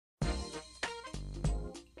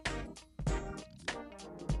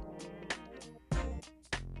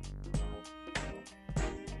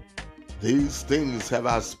These things have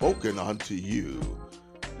I spoken unto you,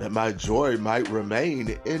 that my joy might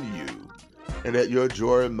remain in you, and that your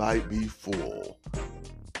joy might be full.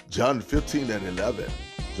 John 15:11.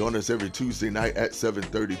 Join us every Tuesday night at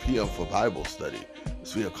 7:30 p.m. for Bible study.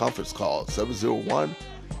 It's via conference call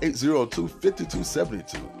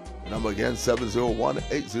 701-802-5272. Number again,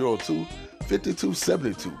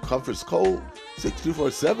 701-802-5272. Conference code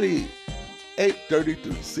 6470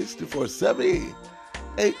 833 6470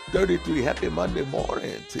 833. Happy Monday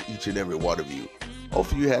morning to each and every one of you.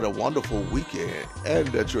 Hopefully you had a wonderful weekend and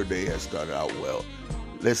that your day has started out well.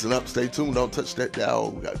 Listen up, stay tuned, don't touch that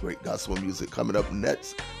dial. We got great gospel music coming up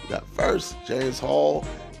next. We got first James Hall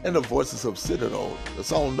and the Voices of Citadel. The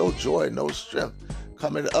song No Joy, No Strength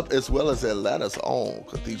coming up, as well as Atlanta's own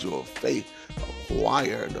Cathedral of Faith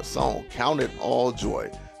choir and the song Count It All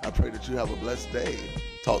Joy. I pray that you have a blessed day.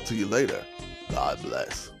 Talk to you later. God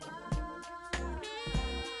bless.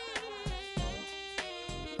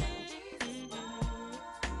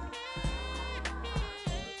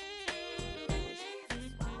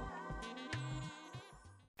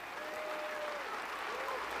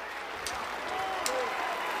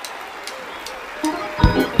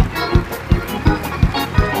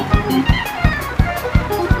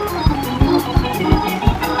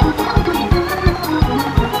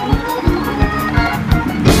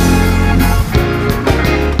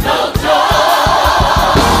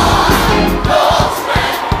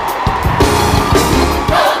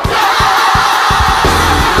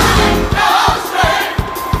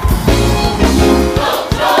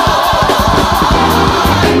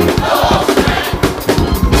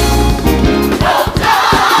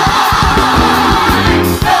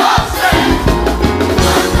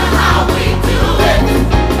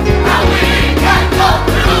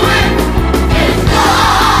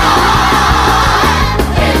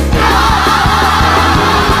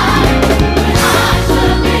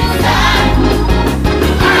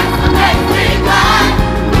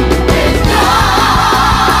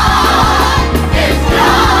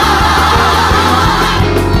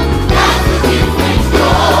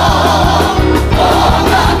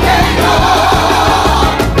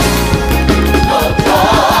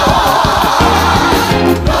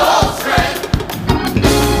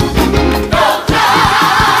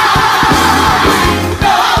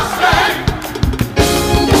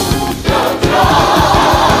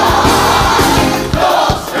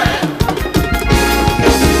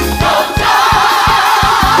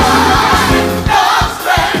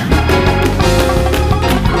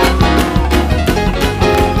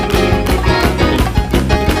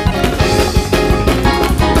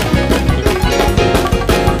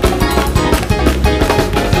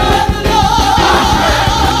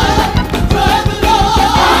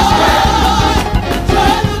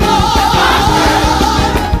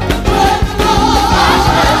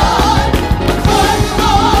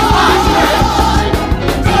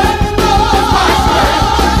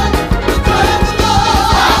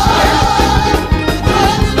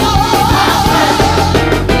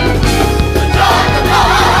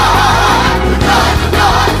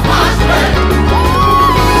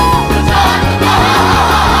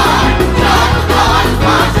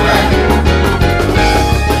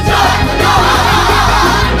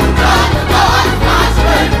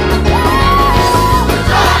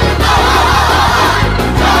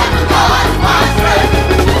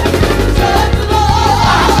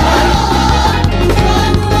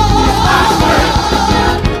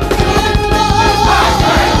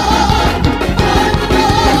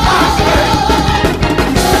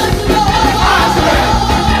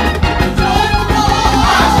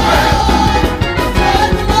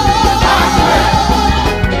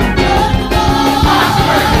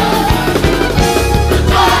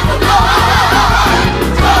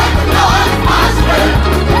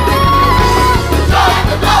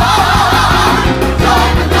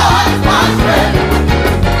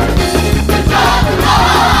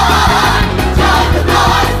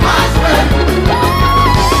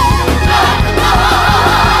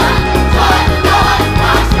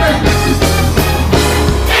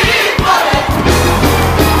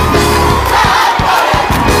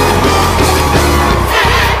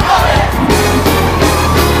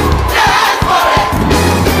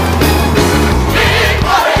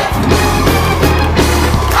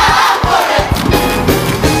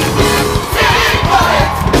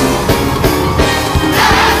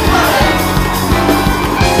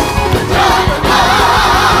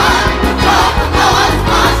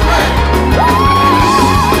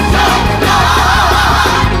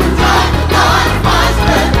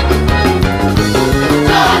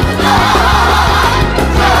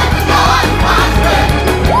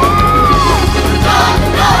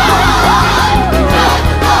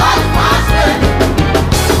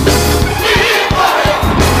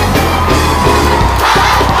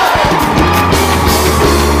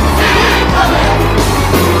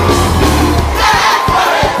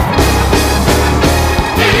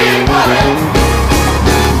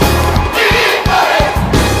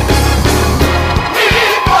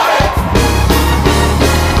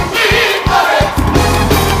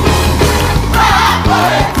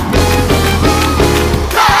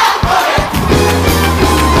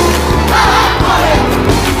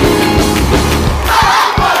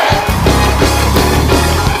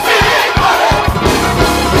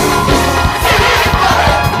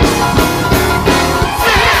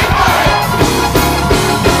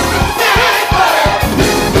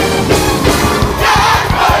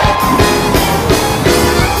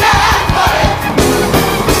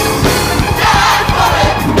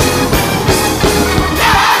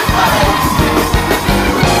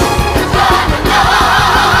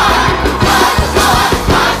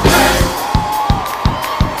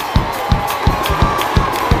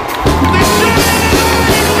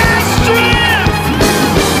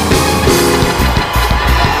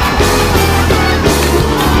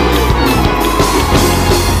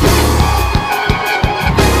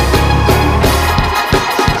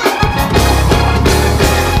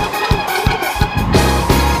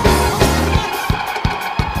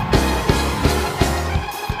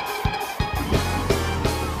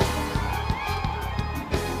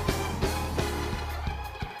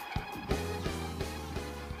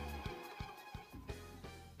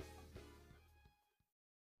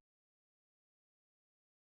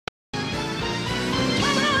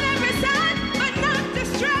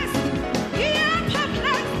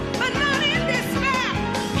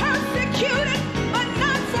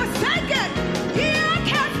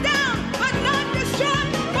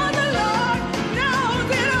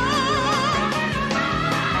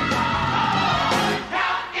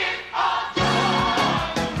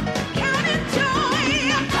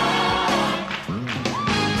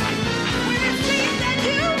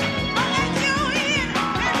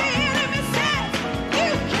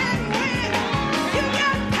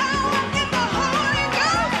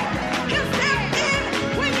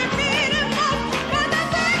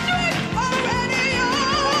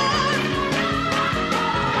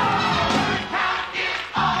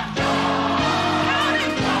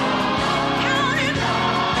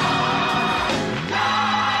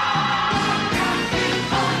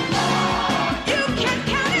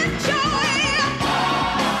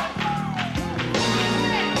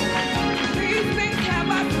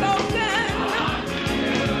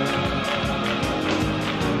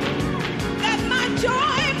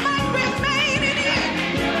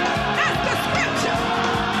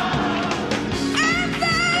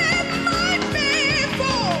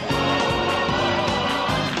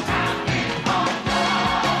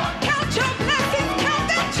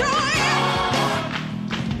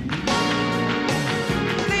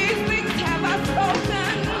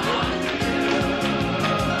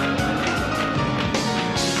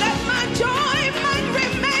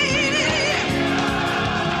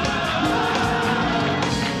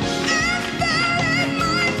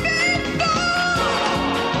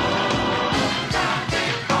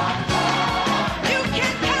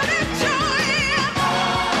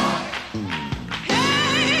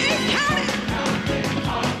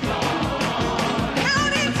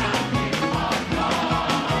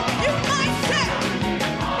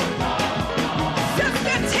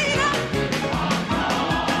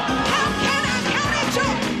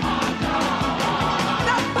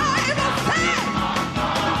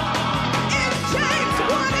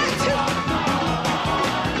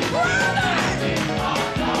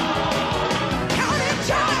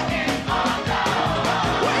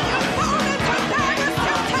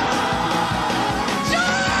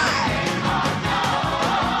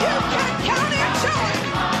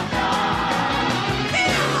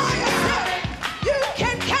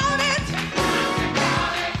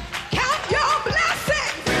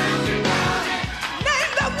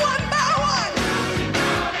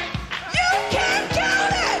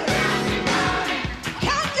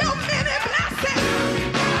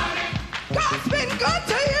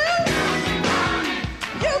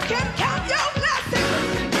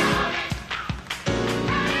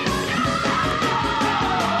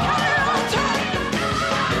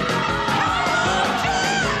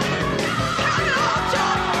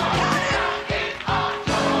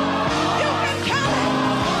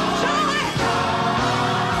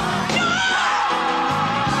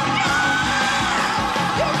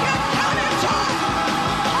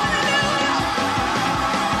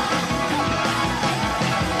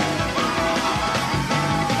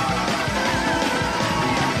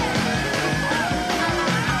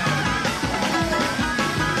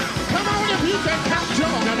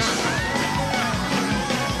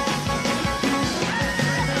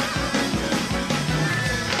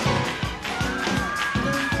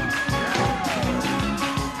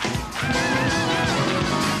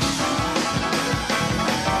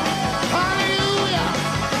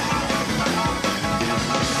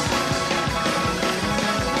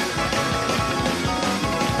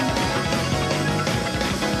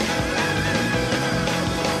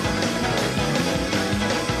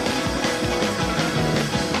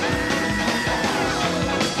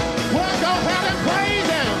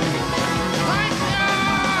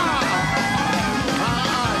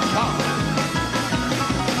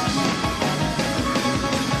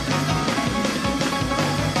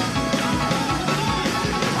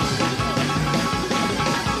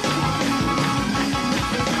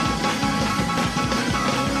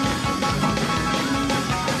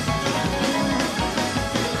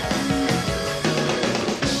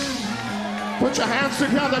 put your hands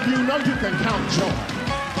together if you know you can count joy.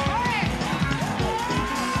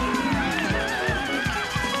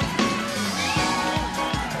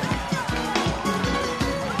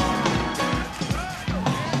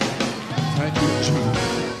 Thank you, Jesus.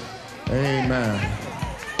 Amen.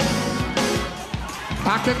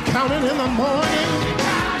 I can count it in the morning.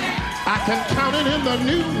 I can count it in the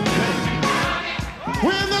noonday.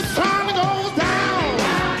 When the sun goes down,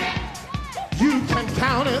 you can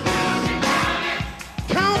count it.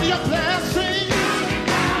 Count your blessings.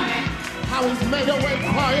 How he's made a way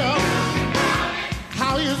for you.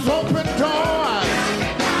 How he's opened doors.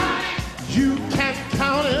 You can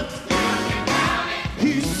count it.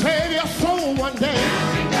 He saved your soul one day.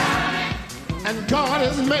 And God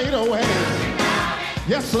has made a way.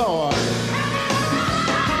 Yes, Lord.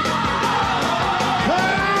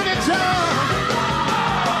 Count it, John.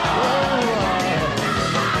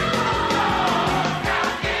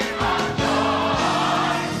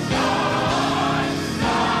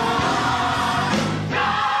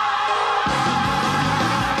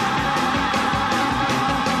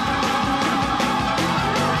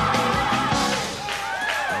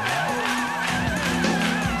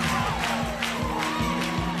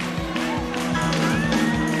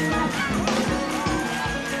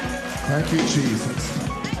 Thank you, Jesus.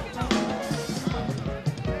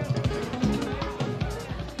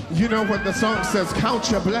 You know what the song says,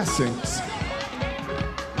 count your blessings.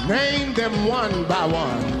 Name them one by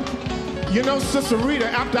one. You know, Sister Rita,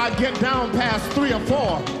 after I get down past 3 or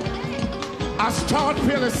 4, I start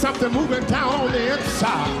feeling something moving down on the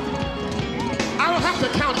inside. I don't have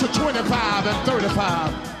to count to 25 and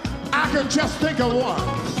 35. I can just think of one.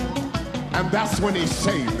 And that's when he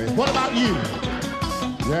saved me. What about you?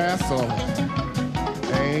 Yes, Lord.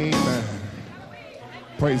 Amen.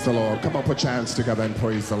 Praise the Lord. Come on, put your hands together and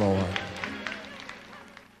praise the Lord.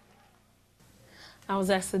 I was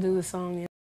asked to do the song.